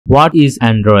What is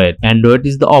Android? Android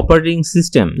is the operating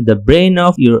system, the brain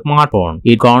of your smartphone.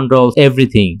 It controls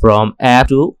everything from app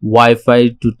to Wi-Fi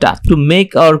to touch. To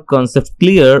make our concept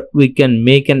clear, we can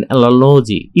make an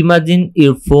analogy. Imagine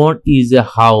your phone is a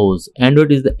house.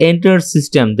 Android is the entire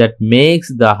system that makes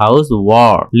the house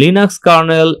work. Linux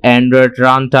kernel, Android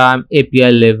runtime,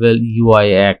 API level,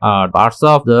 UI are parts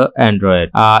of the Android.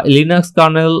 Linux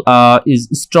kernel is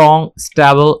strong,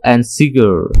 stable, and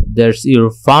secure. That's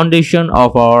your foundation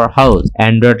of our house.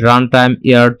 Android runtime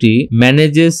ART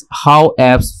manages how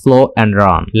apps flow and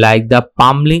run, like the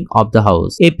plumbing of the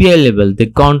house. API level, they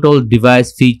control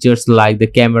device features like the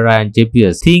camera and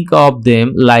GPS. Think of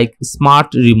them like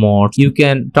smart remotes. You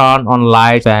can turn on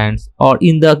lights, fans, or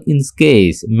in this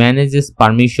case manages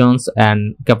permissions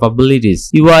and capabilities.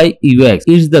 UI UX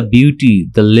is the beauty,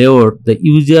 the layout, the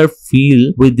user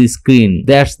feel with the screen.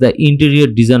 That's the interior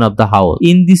design of the house.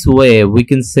 In this way, we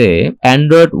can say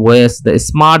Android was the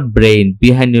smart brain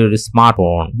behind your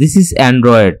smartphone. This is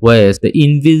Android was the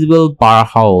invisible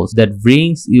powerhouse that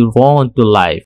brings your phone to life.